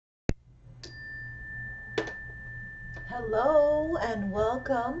Hello and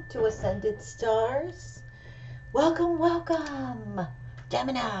welcome to Ascended Stars. Welcome, welcome,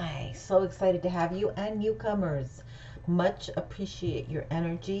 Gemini. So excited to have you and newcomers. Much appreciate your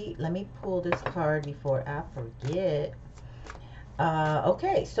energy. Let me pull this card before I forget.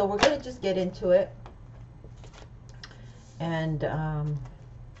 Okay, so we're going to just get into it and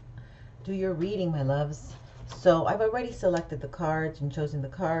do your reading, my loves. So I've already selected the cards and chosen the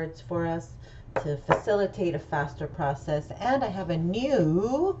cards for us to facilitate a faster process, and I have a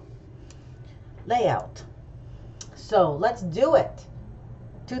new layout. So let's do it.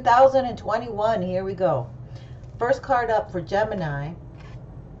 2021, here we go. First card up for Gemini,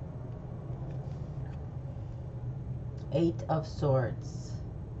 Eight of Swords.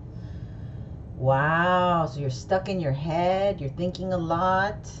 Wow, so you're stuck in your head, you're thinking a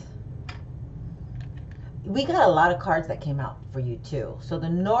lot. We got a lot of cards that came out for you too. So the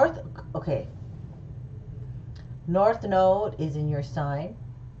North, okay, North Node is in your sign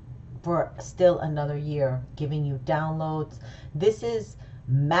for still another year, giving you downloads. This is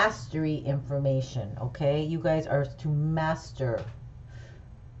mastery information, okay? You guys are to master.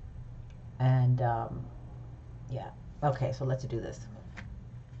 And yeah, okay, so let's do this.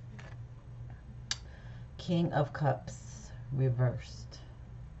 King of Cups reversed.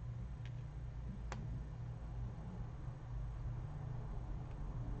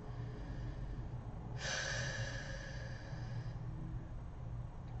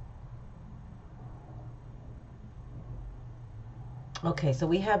 Okay, so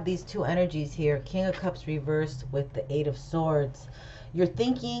we have these two energies here. King of Cups reversed with the Eight of Swords. You're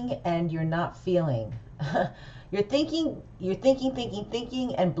thinking and you're not feeling. You're thinking,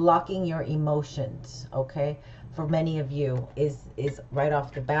 and blocking your emotions, okay? For many of you is right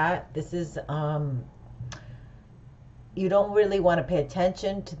off the bat. This is you don't really want to pay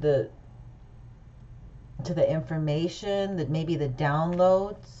attention to the information, that maybe the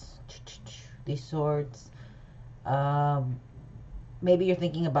downloads, these swords. Maybe you're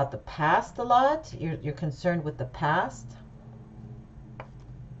thinking about the past a lot. You're concerned with the past.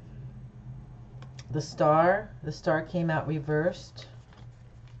 The star came out reversed.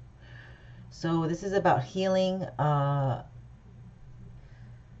 So this is about healing,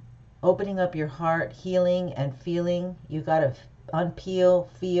 opening up your heart, healing and feeling. You got to unpeel,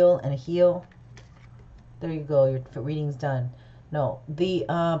 feel, and heal. There you go. Your reading's done. No, the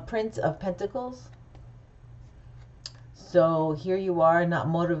Prince of Pentacles. So here you are, not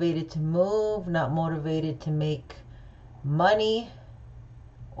motivated to move, not motivated to make money,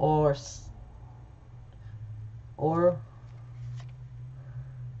 or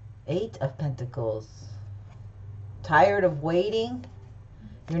Eight of Pentacles. Tired of waiting?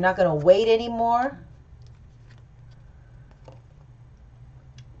 You're not going to wait anymore?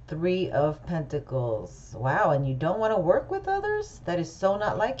 Three of Pentacles. Wow, and you don't want to work with others? That is so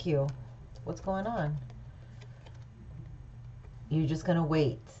not like you. What's going on? You're just going to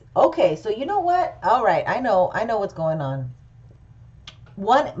wait. Okay, so you know what? All right, I know what's going on.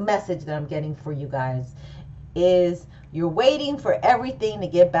 One message that I'm getting for you guys is you're waiting for everything to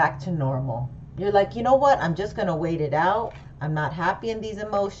get back to normal. You're like, you know what? I'm just going to wait it out. I'm not happy in these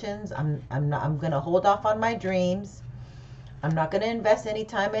emotions. I'm going to hold off on my dreams. I'm not going to invest any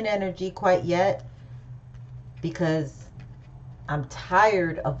time and energy quite yet because I'm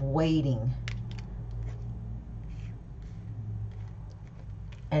tired of waiting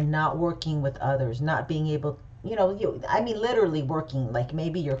and not working with others, not being able, I mean, literally working, like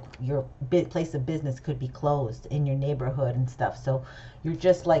maybe your place of business could be closed in your neighborhood and stuff. So you're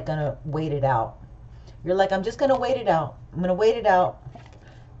just like gonna wait it out. You're like, I'm just gonna wait it out. I'm gonna wait it out.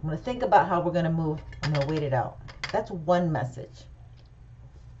 I'm gonna think about how we're gonna move. I'm gonna wait it out. That's one message.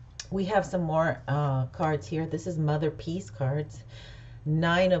 We have some more cards here. This is Mother Peace cards.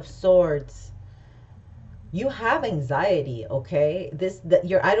 Nine of Swords. You have anxiety, okay?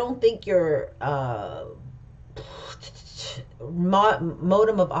 I don't think your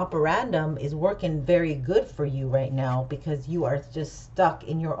modem of operandum is working very good for you right now, because you are just stuck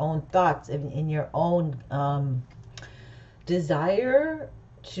in your own thoughts, in your own desire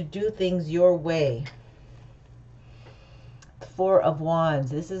to do things your way. Four of Wands.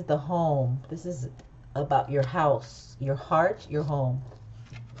 This is the home. This is about your house, your heart, your home.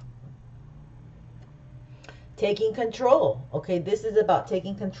 Taking control. Okay, this is about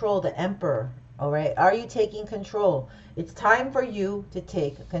taking control. The Emperor. All right, are you taking control? It's time for you to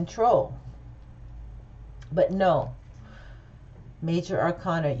take control. But no. Major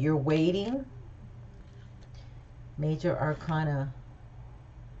Arcana. You're waiting. Major Arcana.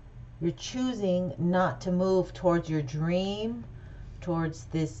 You're choosing not to move towards your dream, towards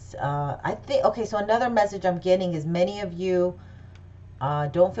this. I think, okay, so another message I'm getting is many of you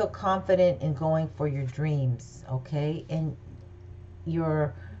don't feel confident in going for your dreams, okay? And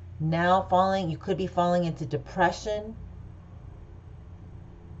you're now you could be falling into depression.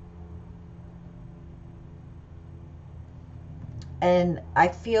 And I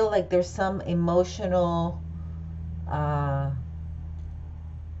feel like there's some emotional,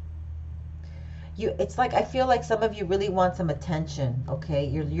 it's like, I feel like some of you really want some attention, okay?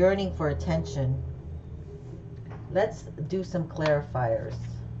 You're yearning for attention. Let's do some clarifiers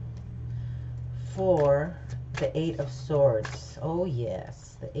for the Eight of Swords. Oh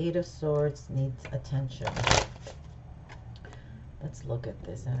yes, the Eight of Swords needs attention. Let's look at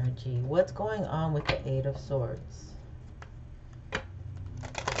this energy. What's going on with the Eight of Swords?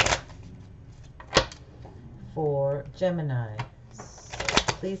 For Gemini.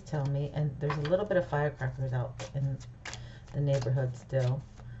 Please tell me. And there's a little bit of firecrackers out in the neighborhood still.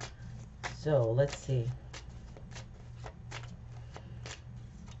 So let's see.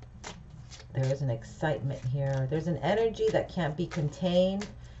 There is an excitement here. There's an energy that can't be contained,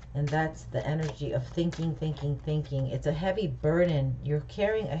 and that's the energy of thinking, thinking, thinking. It's a heavy burden. You're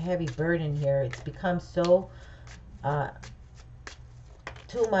carrying a heavy burden here. It's become so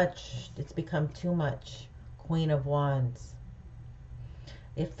too much. It's become too much. Queen of Wands.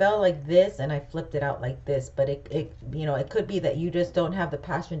 It felt like this, and I flipped it out like this, but it you know, it could be that you just don't have the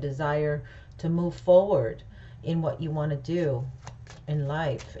passion, desire to move forward in what you want to do in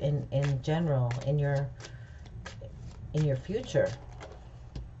life, in general, in your future.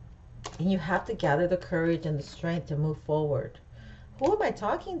 And you have to gather the courage and the strength to move forward. Who am I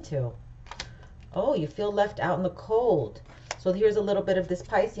talking to? Oh, you feel left out in the cold. So here's a little bit of this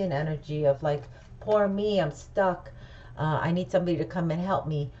Piscean energy of like, poor me, I'm stuck. I need somebody to come and help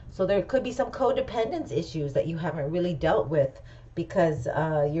me. So there could be some codependence issues that you haven't really dealt with, because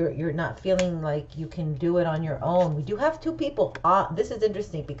you're not feeling like you can do it on your own. We do have two people. This is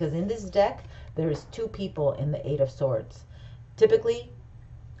interesting because in this deck, there's two people in the Eight of Swords. Typically,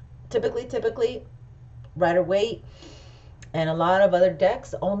 Rider-Waite and a lot of other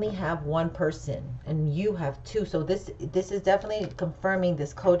decks only have one person, and you have two. So this is definitely confirming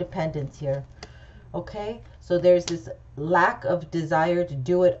this codependence here. Okay, so there's this lack of desire to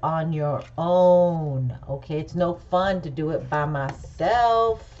do it on your own. Okay, it's no fun to do it by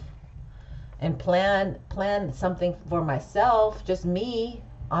myself and plan something for myself, just me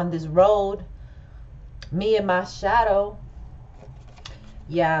on this road, me and my shadow.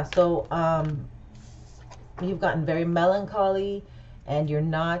 Yeah, so you've gotten very melancholy, and you're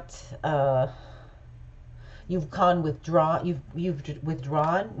not you've withdrawn,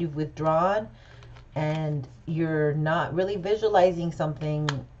 and you're not really visualizing something.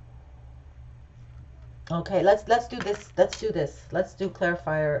 Okay, let's do this. Let's do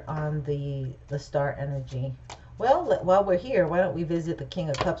clarifier on the star energy. Well, while we're here, why don't we visit the King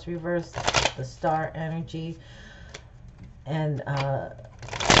of Cups reverse, the star energy, and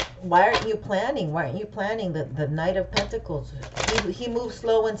why aren't you planning? Why aren't you planning the Knight of Pentacles? He moves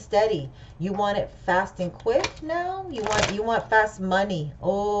slow and steady. You want it fast and quick now? You want fast money.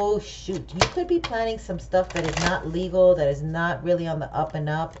 Oh shoot. You could be planning some stuff that is not legal, that is not really on the up and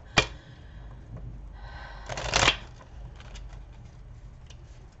up.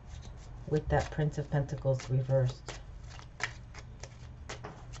 With that Prince of Pentacles reversed.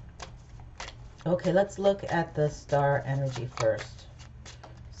 Okay, let's look at the star energy first.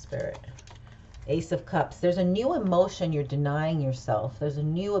 Spirit. Ace of Cups. There's a new emotion you're denying yourself. There's a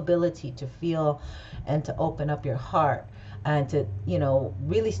new ability to feel and to open up your heart and to, you know,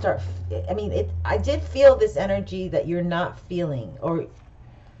 really start. I mean, I did feel this energy that you're not feeling, or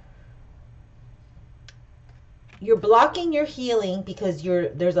you're blocking your healing because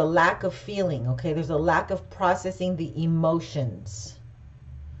there's a lack of feeling. Okay, there's a lack of processing the emotions.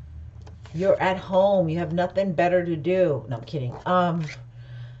 You're at home. You have nothing better to do. No, I'm kidding.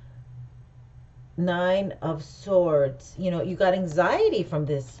 Nine of Swords. You know, you got anxiety from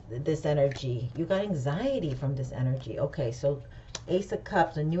this energy. You got anxiety from this energy. Okay, so Ace of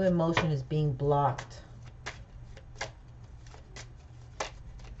Cups, a new emotion is being blocked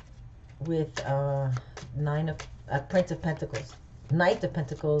with Prince of Pentacles. Knight of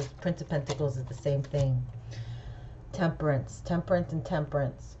Pentacles, Prince of Pentacles is the same thing. Temperance and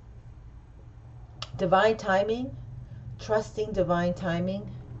temperance. Divine timing, trusting divine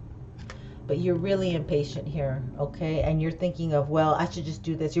timing. But you're really impatient here, okay? And you're thinking of, well, I should just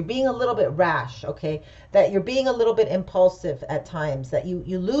do this. You're being a little bit rash, okay? That you're being a little bit impulsive at times, that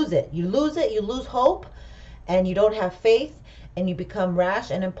you lose it. You lose hope, and you don't have faith, and you become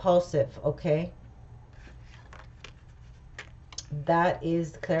rash and impulsive, okay? That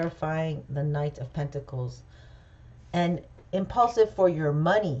is clarifying the Knight of Pentacles. And impulsive for your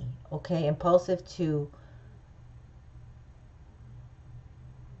money, okay? Impulsive to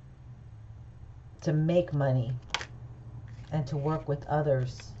make money and to work with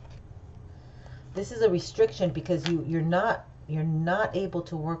others. This is a restriction because you're not able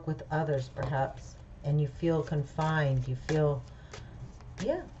to work with others, perhaps, and you feel confined. You feel,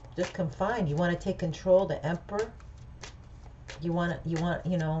 yeah, just confined. You want to take control. The Emperor. You want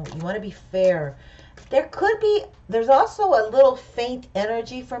to be fair. There's also a little faint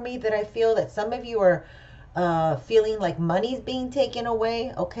energy for me that I feel that some of you are feeling like money's being taken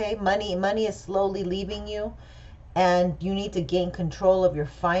away. Okay, money is slowly leaving you, and you need to gain control of your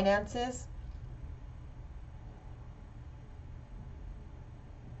finances.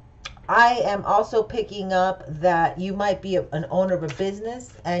 I am also picking up that you might be an owner of a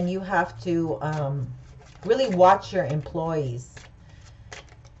business, and you have to really watch your employees.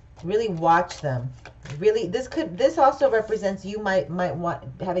 Really watch them. Really, this also represents you might want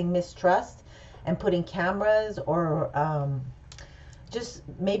having mistrust and putting cameras, or just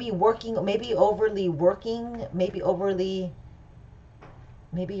maybe overly working, maybe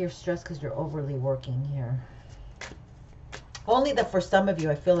you're stressed because you're overly working here. Only that for some of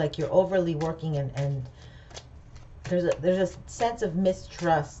you, I feel like you're overly working, and there's a sense of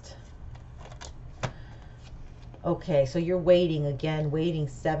mistrust. Okay, so you're waiting again, waiting.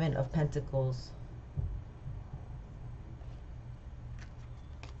 7 of Pentacles.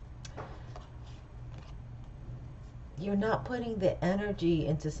 You're not putting the energy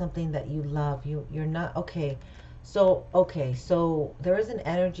into something that you love. You're not, okay. So there is an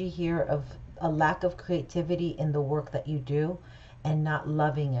energy here of a lack of creativity in the work that you do and not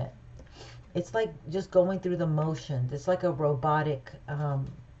loving it. It's like just going through the motions. It's like a robotic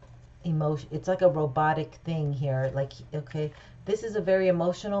emotion. It's like a robotic thing here. Like, okay, this is a very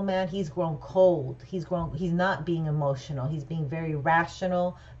emotional man. He's grown cold. He's not being emotional. He's being very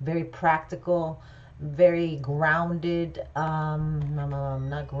rational, very practical, very grounded.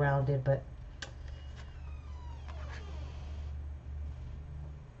 Not grounded, but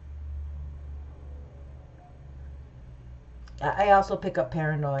I also pick up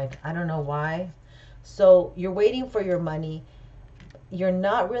paranoid. I don't know why. So you're waiting for your money. You're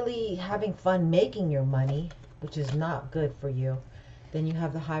not really having fun making your money, which is not good for you. Then you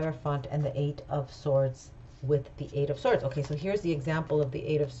have the Hierophant and the 8 of Swords with the 8 of Swords. Okay, so here's the example of the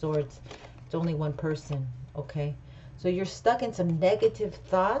 8 of Swords. It's only one person, okay? So you're stuck in some negative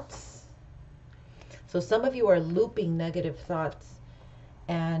thoughts. So some of you are looping negative thoughts,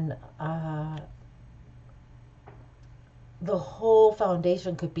 and the whole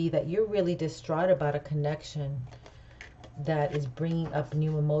foundation could be that you're really distraught about a connection that is bringing up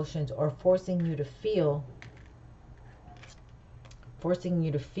new emotions, or forcing you to feel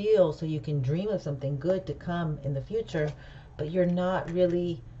so you can dream of something good to come in the future, but you're not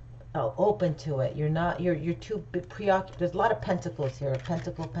really open to it. You're too preoccupied. There's a lot of pentacles here.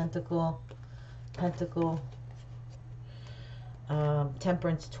 Pentacle,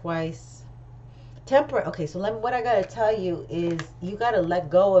 Temperance twice. Okay, so what I gotta tell you is you gotta let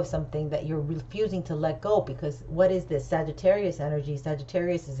go of something that you're refusing to let go, because what is this? Sagittarius energy.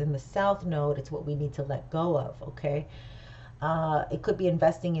 Sagittarius is in the South Node. It's what we need to let go of, okay? It could be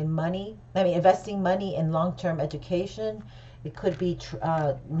investing money in long-term education. It could be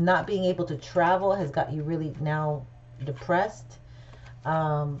not being able to travel has got you really now depressed.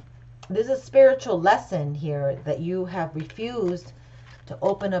 There's a spiritual lesson here that you have refused to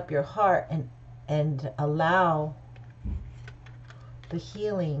open up your heart and allow the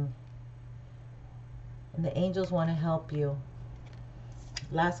healing. And the angels want to help you.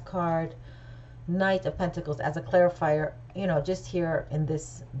 Last card, Knight of Pentacles. As a clarifier, just here in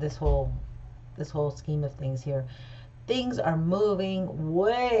this whole scheme of things here, things are moving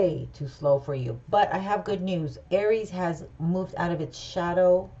way too slow for you. But I have good news. Aries has moved out of its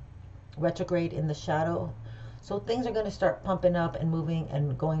shadow, retrograde in the shadow. So things are going to start pumping up and moving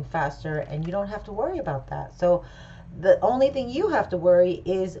and going faster, and you don't have to worry about that. So the only thing you have to worry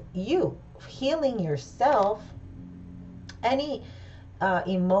is you healing yourself. Any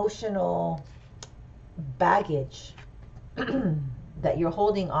emotional baggage that you're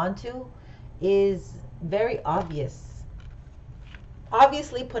holding on to is very obvious.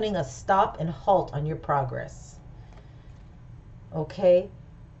 Obviously putting a stop and halt on your progress. Okay?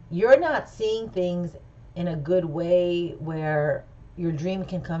 You're not seeing things in a good way where your dream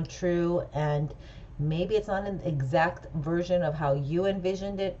can come true, and maybe it's not an exact version of how you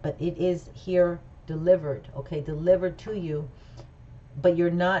envisioned it, but it is here delivered, okay, delivered to you. But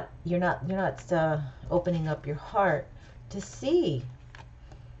you're not opening up your heart to see.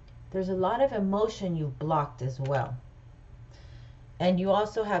 There's a lot of emotion you've blocked as well. And you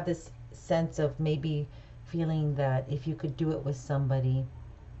also have this sense of maybe feeling that if you could do it with somebody,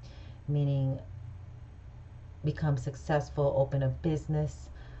 meaning become successful, open a business,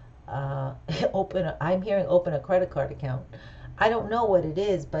 I'm hearing open a credit card account. I don't know what it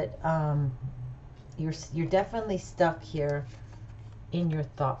is, but you're definitely stuck here in your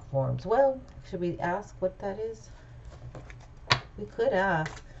thought forms. Well, should we ask what that is? We could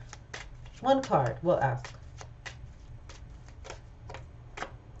ask. One card, we'll ask.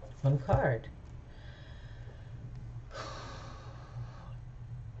 One card.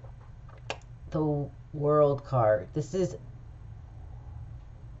 The World card. This is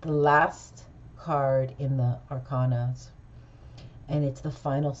the last card in the Arcanas, and it's the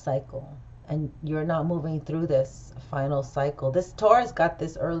final cycle. And you're not moving through this final cycle. This Taurus got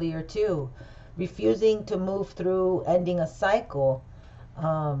this earlier too, refusing to move through ending a cycle.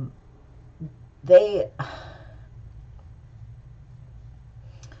 Well,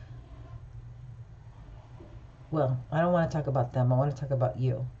 I don't want to talk about them. I want to talk about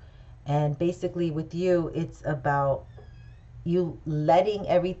you. And basically with you, it's about you letting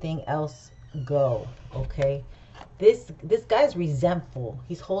everything else go, okay? This guy's resentful.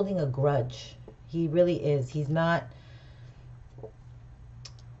 He's holding a grudge. He really is. He's not,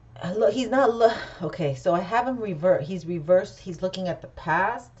 okay, so I have him revert. He's reversed. He's looking at the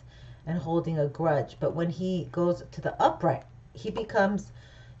past and holding a grudge. But when he goes to the upright, he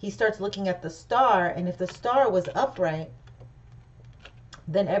starts looking at the star, and if the star was upright,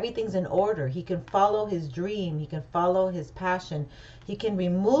 then everything's in order. He can follow his dream. He can follow his passion. He can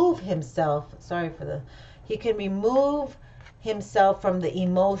remove himself. He can remove himself from the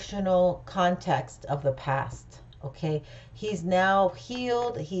emotional context of the past. Okay. He's now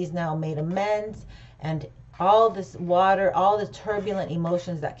healed. He's now made amends. And all this water, all the turbulent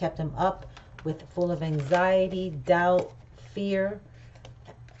emotions that kept him up with full of anxiety, doubt, fear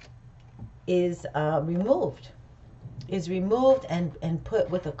is removed. Is removed and put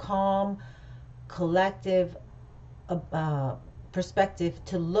with a calm, collective perspective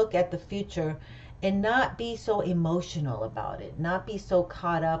to look at the future and not be so emotional about it, not be so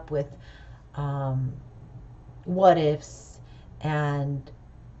caught up with what ifs and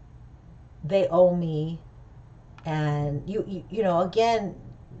they owe me. And you know, again,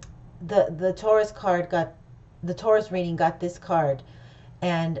 the Taurus card got, the Taurus reading got this card.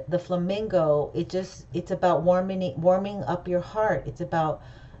 And the flamingo, it's about warming up your heart. It's about,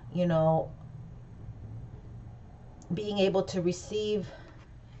 you know, being able to receive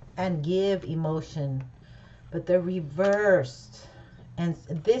and give emotion. But they're reversed. And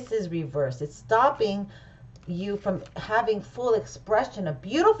this is reversed. It's stopping you from having full expression. A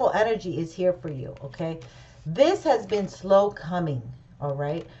beautiful energy is here for you, okay? This has been slow coming, all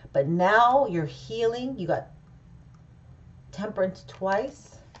right? But now you're healing. You got Temperance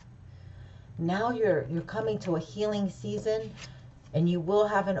twice. Now you're coming to a healing season, and you will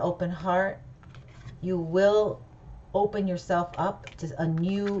have an open heart. You will open yourself up to a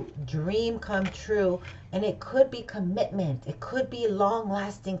new dream come true, and it could be commitment. It could be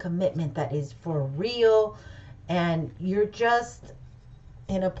long-lasting commitment that is for real, and you're just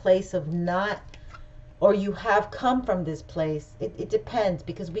in a place of not, or you have come from this place. It depends,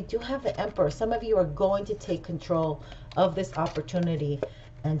 because we do have the Emperor. Some of you are going to take control of this opportunity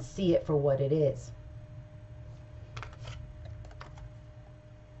and see it for what it is.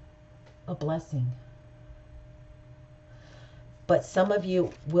 A blessing. But some of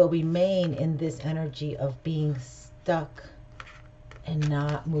you will remain in this energy of being stuck and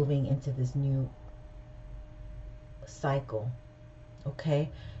not moving into this new cycle. Okay?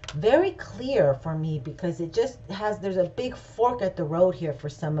 Very clear for me, because it just has, there's a big fork at the road here for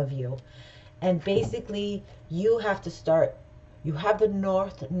some of you. And basically, you have to start, you have the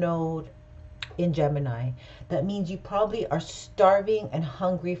North Node in Gemini. That means you probably are starving and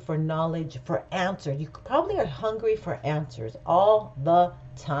hungry for knowledge, for answers. You probably are hungry for answers all the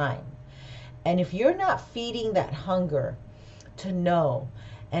time. And if you're not feeding that hunger to know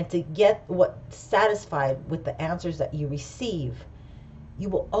and to get what satisfied with the answers that you receive, you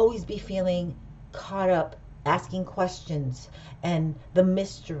will always be feeling caught up asking questions and the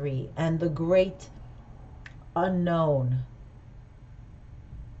mystery and the great unknown.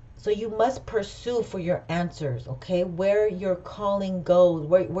 So you must pursue for your answers, okay? Where your calling goes,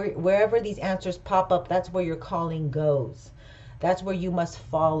 wherever these answers pop up, that's where your calling goes. That's where you must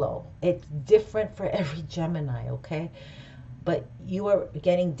follow. It's different for every Gemini, okay? But you are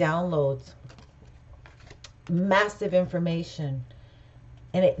getting downloads, massive information.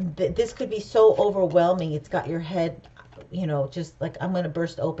 And this could be so overwhelming. It's got your head you know, just like I'm gonna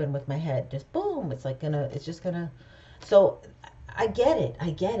burst open with my head, just boom. It's like it's just gonna. So I get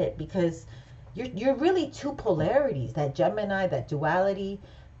it because you're really two polarities. That Gemini, that duality,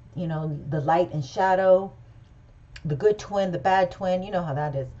 you know, the light and shadow, the good twin, the bad twin. You know how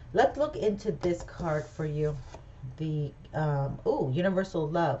that is. Let's look into this card for you. The universal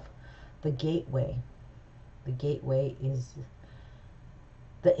love, the gateway. The gateway is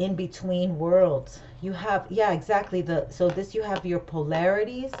the in-between worlds. You have, yeah, exactly. So this, you have your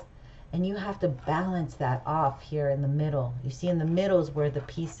polarities, and you have to balance that off here in the middle. You see, in the middle is where the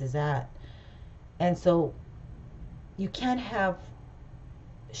peace is at. And so you can't have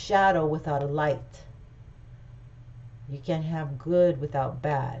shadow without a light. You can't have good without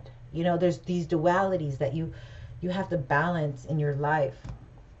bad. You know, there's these dualities that you have to balance in your life.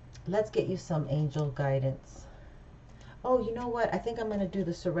 Let's get you some angel guidance. Oh, you know what? I think I'm going to do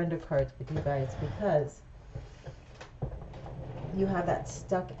the surrender cards with you guys, because you have that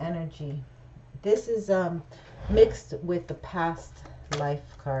stuck energy. This is mixed with the past life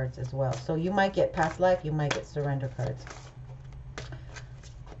cards as well. So you might get past life, you might get surrender cards.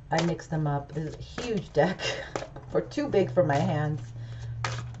 I mixed them up. This is a huge deck for too big for my hands.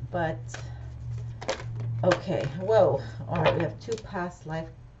 But okay, whoa. All right, we have two past life.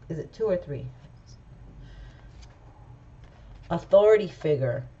 Is it 2 or 3? Authority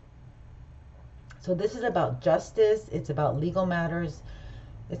figure. So this is about justice. It's about legal matters.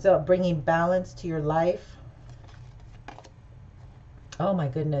 It's about bringing balance to your life. Oh my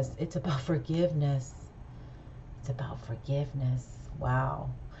goodness. It's about forgiveness. It's about forgiveness. Wow.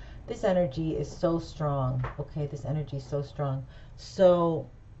 This energy is so strong. Okay, this energy is so strong. So,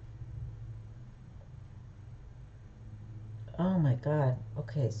 oh my God.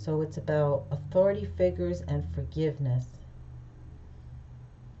 Okay, so it's about authority figures and forgiveness.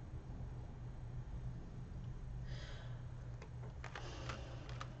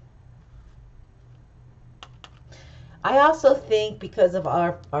 I also think because of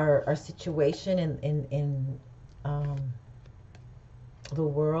our situation in the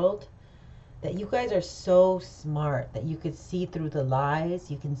world, that you guys are so smart that you could see through the lies,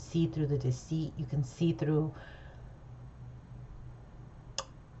 you can see through the deceit, you can see through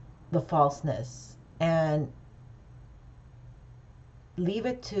the falseness, and leave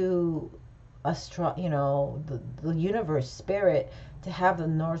it to you know, the universe, spirit, to have the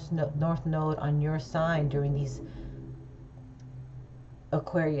north node on your sign during these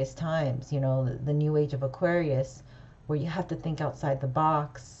Aquarius times, you know, the new age of Aquarius, where you have to think outside the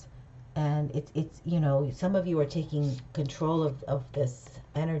box. And it's you know, some of you are taking control of this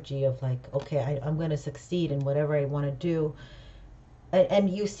energy of like, okay, I'm going to succeed in whatever I want to do. And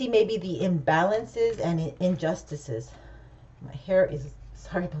you see maybe the imbalances and injustices. My hair is,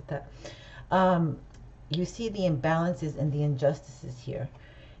 sorry about that. You see the imbalances and the injustices here.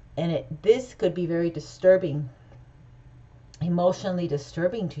 And this could be very disturbing, emotionally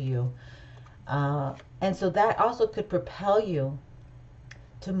disturbing to you. And so that also could propel you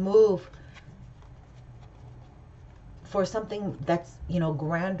to move for something that's, you know,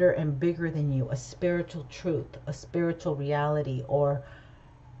 grander and bigger than you, a spiritual truth, a spiritual reality, or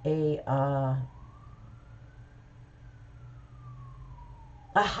a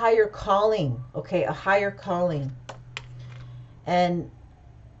higher calling. Okay, a higher calling. And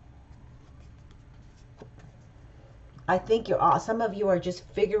I think some of you are just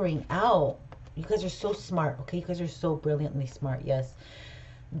figuring out, you guys are so smart, okay? You guys are so brilliantly smart, yes,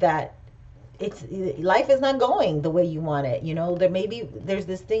 that life is not going the way you want it. You know, there's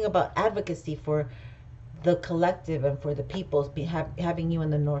this thing about advocacy for the collective and for the people, having you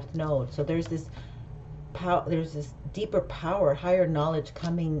in the North Node. So there's this power, there's this deeper power, higher knowledge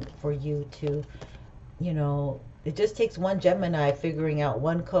coming for you to, you know, it just takes one Gemini figuring out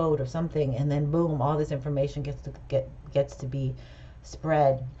one code or something, and then boom, all this information gets to be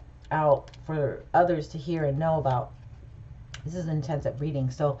spread out for others to hear and know about. This is an intensive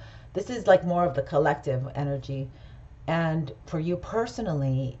reading. So this is like more of the collective energy. And for you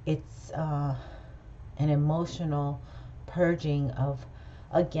personally, it's an emotional purging of,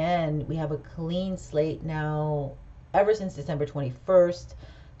 again, we have a clean slate now. Ever since December 21st,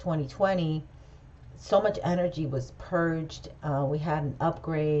 2020, so much energy was purged. We had an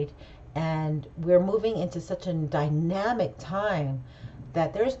upgrade, and we're moving into such a dynamic time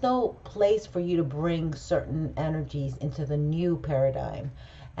that there's no place for you to bring certain energies into the new paradigm.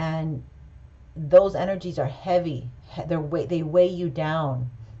 And those energies are heavy. They weigh you down.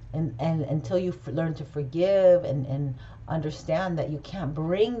 And until you learn to forgive and understand that you can't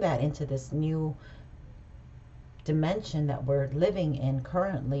bring that into this new dimension that we're living in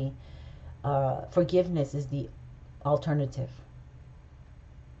currently, forgiveness is the alternative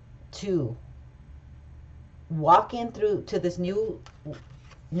to walk in through to this new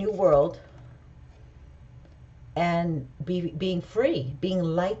world and being free, being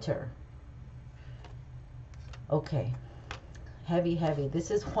lighter. Okay, heavy, heavy.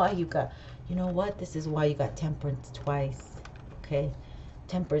 This is why you got, you know what? This is why you got Temperance twice. Okay,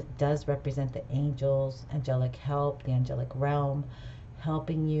 Temperance does represent the angels, angelic help, the angelic realm,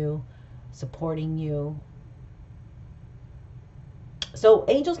 helping you, supporting you. So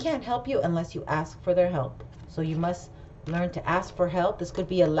angels can't help you unless you ask for their help. So you must learn to ask for help. This could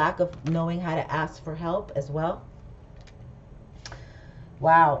be a lack of knowing how to ask for help as well.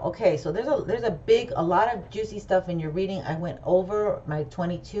 Wow. Okay, so there's a lot of juicy stuff in your reading. I went over my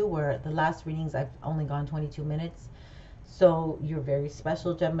 22, where the last readings I've only gone 22 minutes. So you're very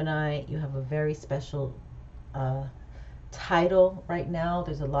special, Gemini. You have a very special title right now.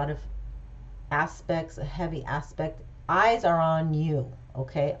 There's a lot of aspects, a heavy aspect. Eyes are on you,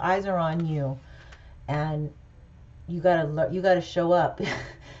 okay? Eyes are on you, and you gotta show up.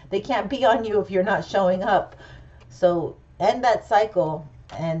 They can't be on you if you're not showing up. So end that cycle,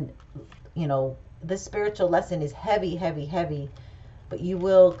 and you know this spiritual lesson is heavy, heavy, heavy, but you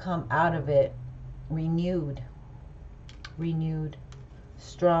will come out of it renewed,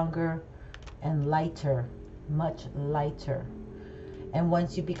 stronger, and lighter, much lighter. And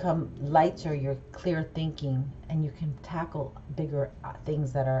once you become lighter, you're clear thinking, and you can tackle bigger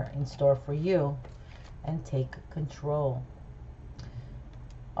things that are in store for you and take control.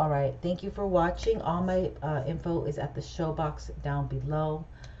 All right, thank you for watching. All my info is at the show box down below.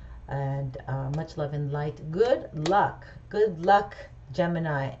 And much love and light. Good luck,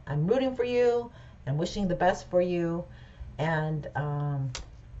 Gemini. I'm rooting for you and wishing the best for you. And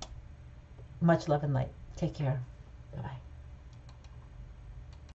much love and light. Take care. Bye-bye.